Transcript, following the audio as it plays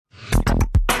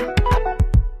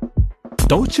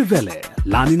Deutsche Welle,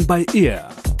 learning by ear.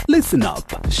 Listen up,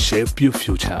 shape your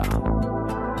future.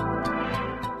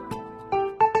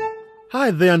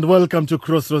 Hi there and welcome to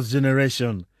Crossroads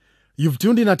Generation. You've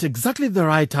tuned in at exactly the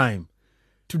right time.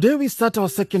 Today we start our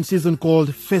second season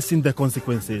called Facing the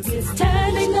Consequences. We're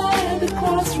standing at the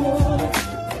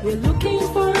crossroads. We're looking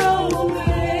for our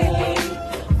way.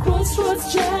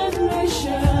 Crossroads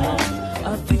Generation.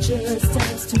 Our future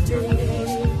starts today.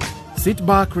 Sit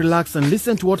back, relax and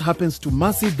listen to what happens to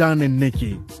Mercy, Dan and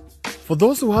Nikki. For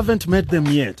those who haven't met them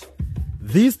yet,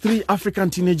 these three African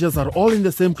teenagers are all in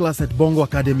the same class at Bongo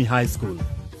Academy High School.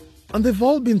 And they've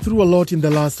all been through a lot in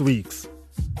the last weeks.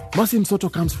 Mercy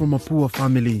Msoto comes from a poor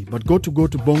family, but got to go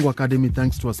to Bongo Academy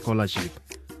thanks to a scholarship.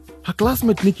 Her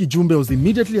classmate Nikki Jumbe was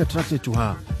immediately attracted to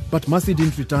her, but Mercy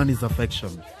didn't return his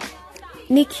affection.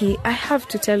 Nikki, I have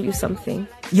to tell you something.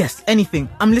 Yes, anything.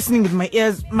 I'm listening with my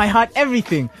ears, my heart,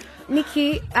 everything.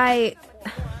 Nikki, I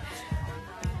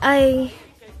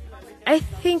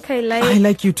think I like... I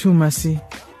like you too, Mercy.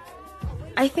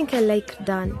 I think I like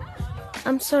Dan.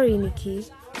 I'm sorry, Nikki.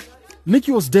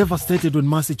 Nikki was devastated when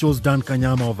Mercy chose Dan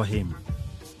Kanyama over him.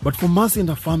 But for Mercy and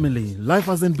her family, life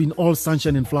hasn't been all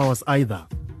sunshine and flowers either.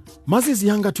 Mercy's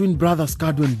younger twin brothers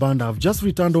Kadu and Banda have just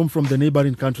returned home from the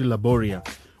neighboring country Laboria,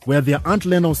 where their Aunt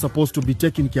Lena was supposed to be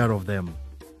taking care of them.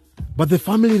 But the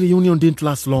family reunion didn't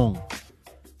last long.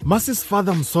 Mercy's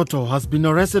father Msoto has been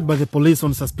arrested by the police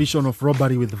on suspicion of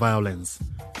robbery with violence.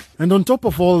 And on top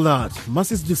of all that,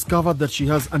 Mercy's discovered that she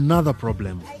has another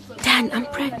problem. Dan, I'm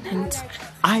pregnant.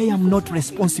 I am not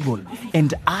responsible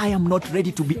and I am not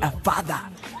ready to be a father.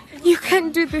 You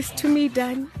can't do this to me,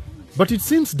 Dan. But it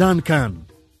seems Dan can.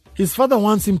 His father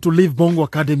wants him to leave Bongo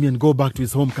Academy and go back to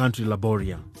his home country,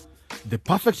 Laboria. The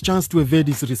perfect chance to evade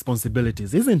his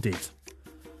responsibilities, isn't it?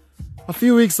 A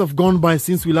few weeks have gone by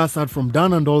since we last heard from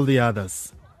Dan and all the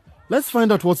others. Let's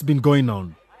find out what's been going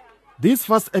on. This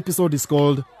first episode is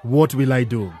called What Will I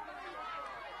Do?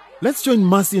 Let's join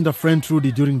Mercy and her friend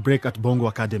Trudy during break at Bongo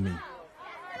Academy.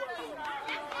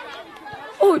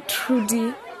 Oh,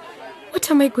 Trudy, what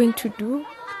am I going to do?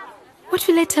 What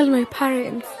will I tell my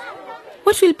parents?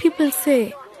 What will people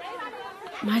say?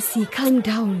 Mercy, calm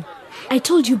down. I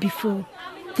told you before,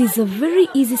 there's a very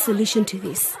easy solution to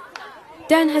this.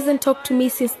 Dan hasn't talked to me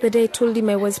since the day I told him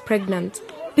I was pregnant.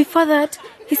 Before that,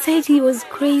 he said he was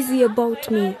crazy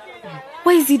about me.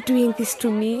 Why is he doing this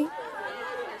to me?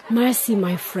 Mercy,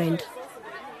 my friend.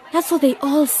 That's what they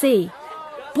all say.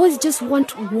 Boys just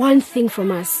want one thing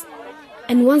from us.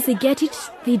 And once they get it,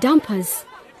 they dump us.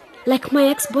 Like my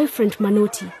ex-boyfriend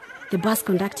Manoti, the bus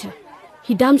conductor.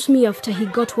 He dumped me after he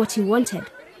got what he wanted.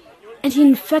 And he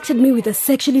infected me with a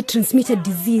sexually transmitted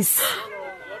disease.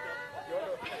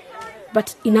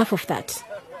 But enough of that.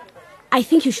 I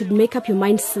think you should make up your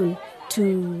mind soon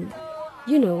to,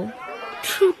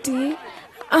 Trudy,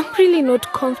 I'm really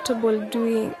not comfortable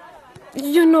doing...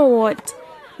 You know what?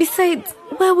 Besides,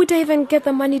 where would I even get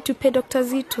the money to pay Dr.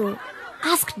 Zito?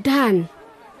 Ask Dan.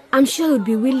 I'm sure he'll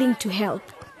be willing to help.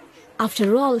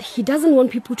 After all, he doesn't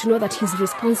want people to know that he's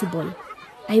responsible.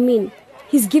 I mean,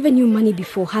 he's given you money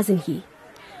before, hasn't he?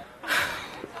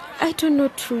 I don't know,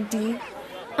 Trudy.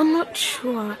 I'm not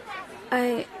sure.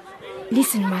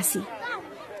 Listen, Mercy.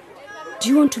 Do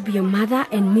you want to be a mother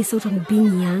and miss out on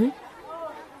being young?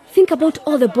 Think about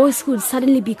all the boys who would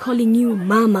suddenly be calling you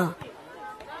Mama.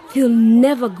 They'll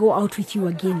never go out with you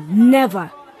again.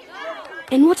 Never.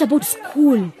 And what about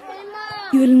school?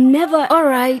 You'll never... All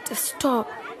right, stop.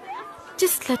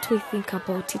 Just let me think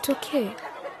about it, okay?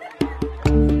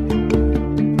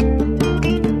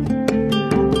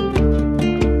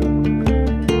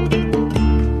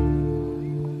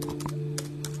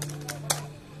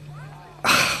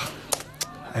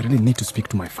 I really need to speak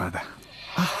to my father.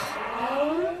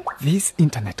 These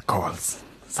internet calls,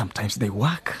 sometimes they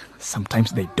work,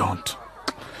 sometimes they don't.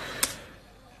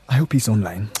 I hope he's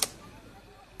online.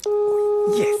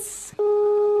 Yes.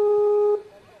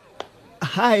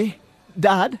 Hi,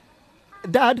 Dad.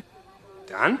 Dad?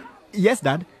 Dan? Yes,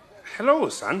 Dad. Hello,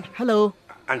 son. Hello.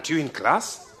 Aren't you in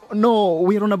class? No,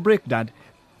 we're on a break, Dad.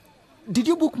 Did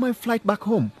you book my flight back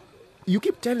home? You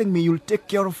keep telling me you'll take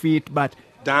care of it, but...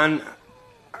 Dan,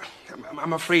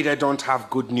 I'm afraid I don't have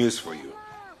good news for you.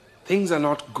 Things are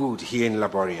not good here in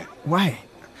Laboria. Why?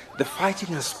 The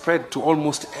fighting has spread to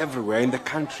almost everywhere in the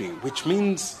country, which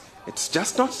means it's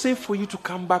just not safe for you to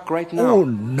come back right now. Oh,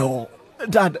 no.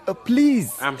 Dad,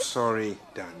 please. I'm sorry,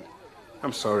 Dan.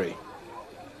 I'm sorry.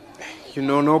 You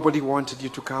know, nobody wanted you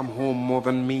to come home more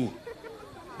than me.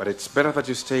 But it's better that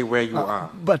you stay where you are.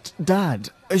 But,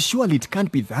 Dad, surely it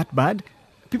can't be that bad.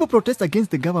 People protest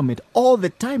against the government all the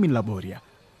time in Laboria.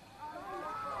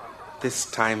 this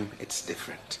time it's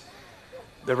different.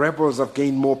 The rebels have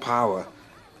gained more power,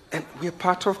 and we're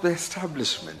part of the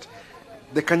establishment.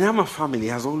 The Kanyama family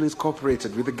has always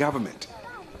cooperated with the government.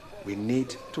 We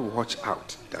need to watch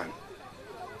out, Dan.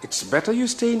 It's better you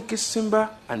stay in Kisimba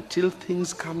until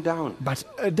things calm down. But,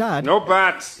 Dad... No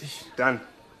buts, Dan.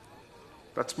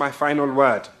 That's my final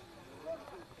word.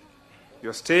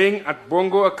 You're staying at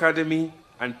Bongo Academy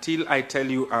until I tell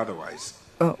you otherwise.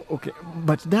 Okay.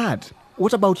 But, Dad,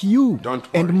 what about you? Don't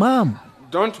worry. And Mom?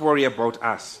 Don't worry about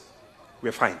us.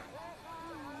 We're fine.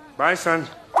 Bye, son.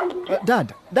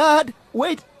 Dad,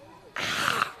 wait.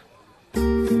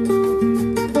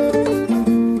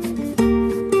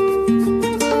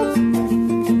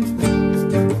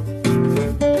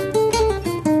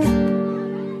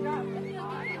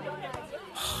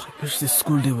 I wish the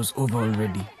school day was over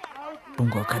already.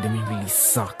 Bongo Academy really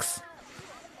sucks.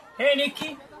 Hey,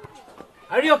 Nikki.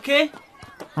 Are you okay?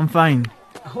 I'm fine.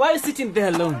 Why are you sitting there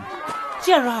alone?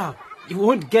 Cheer up. You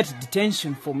won't get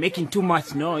detention for making too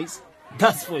much noise.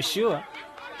 That's for sure.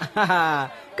 Come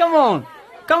on.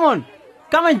 Come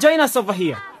and join us over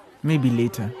here. Maybe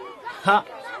later.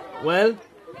 Well,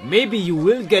 maybe you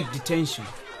will get detention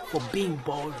for being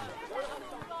boring.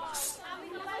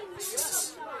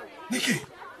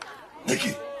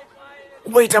 Nikki!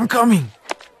 Wait, I'm coming.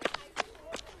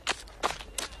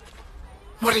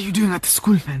 What are you doing at the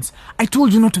school fence? I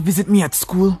told you not to visit me at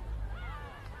school.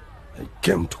 I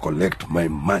came to collect my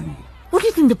money. What do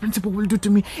you think the principal will do to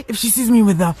me if she sees me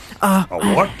with A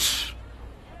what?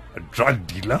 A drug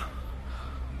dealer?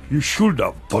 You should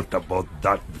have thought about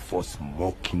that before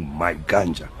smoking my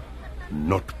ganja.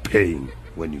 Not paying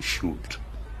when you should.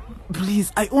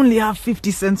 Please, I only have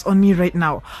 50 cents on me right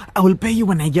now. I will pay you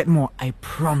when I get more, I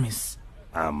promise.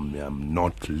 I'm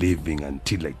not leaving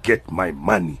until I get my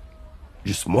money.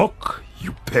 You smoke,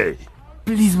 you pay.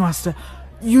 Please, Master,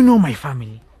 you know my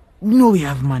family. You know we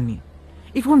have money.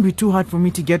 It won't be too hard for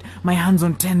me to get my hands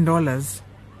on $10.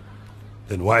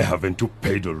 Then why haven't you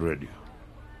paid already?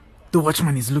 The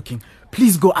watchman is looking.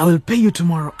 Please go, I will pay you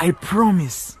tomorrow, I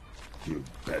promise. You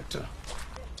better.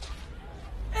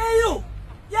 Hey you!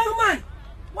 Young man!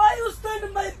 Why are you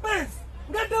standing by fence?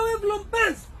 Get away from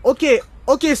fence! Okay,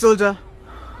 soldier.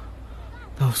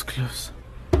 That was close.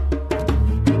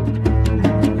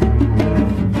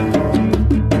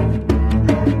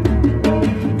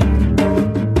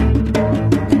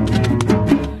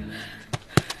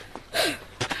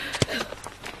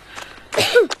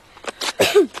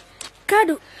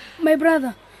 Kadu, my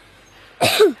brother.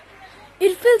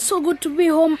 It feels so good to be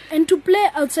home and to play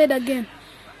outside again.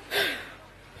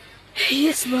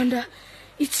 Yes, Banda.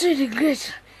 It's really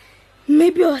great.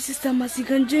 Maybe our sister Mercy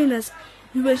can join us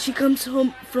when she comes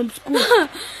home from school.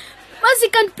 Mercy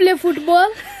can't play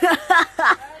football.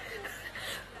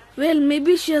 Well,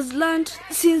 maybe she has learned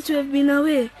since we have been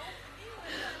away.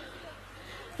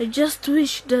 I just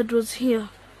wish Dad was here.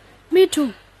 Me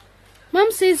too.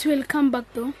 Mom says we'll come back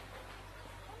though.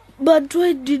 But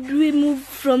why did we move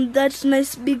from that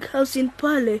nice big house in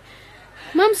Pale?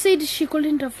 Mom said she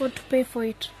couldn't afford to pay for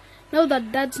it. Now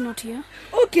that Dad's not here.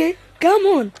 Okay, come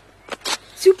on.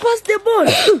 You pass the ball.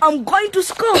 I'm going to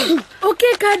score.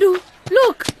 Okay, Kadu.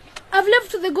 Look, I've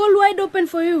left the goal wide open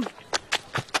for you.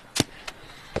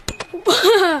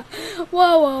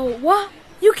 Wow.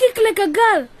 You kick like a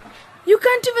girl. You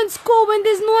can't even score when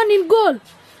there's no one in goal.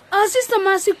 Our sister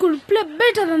Mercy could play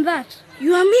better than that.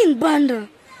 You are mean, Banda.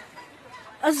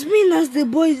 As mean as the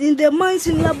boys in the mines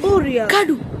in Laboria.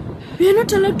 Kadu, we are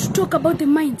not allowed to talk about the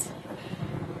mines.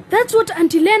 That's what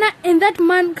Auntie Lena and that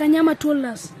man Kanyama told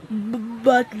us.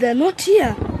 But they're not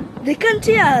here. They can't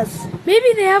hear us.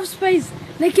 Maybe they have spies,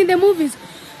 like in the movies.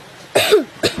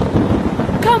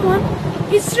 Come on,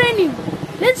 it's raining.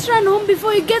 Let's run home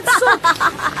before it gets soaked.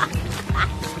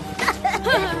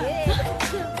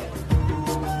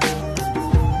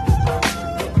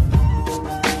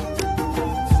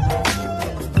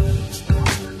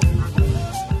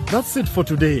 That's it for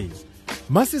today.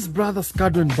 Mercy's brother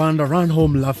Skadu and Banda ran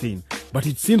home laughing, but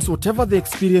it seems whatever they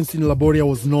experienced in Laboria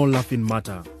was no laughing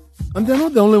matter. And they're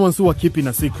not the only ones who are keeping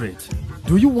a secret.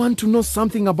 Do you want to know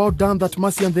something about Dan that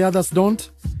Mercy and the others don't?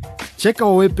 Check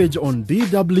our webpage on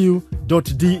dw.de/LBE.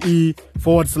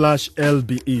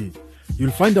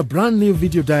 You'll find a brand new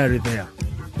video diary there.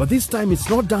 But this time it's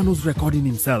not Dan who's recording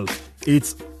himself.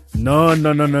 It's... No.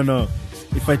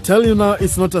 If I tell you now,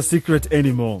 it's not a secret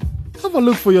anymore. Have a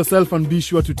look for yourself and be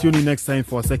sure to tune in next time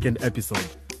for a second episode.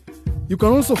 You can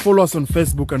also follow us on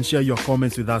Facebook and share your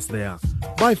comments with us there.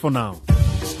 Bye for now.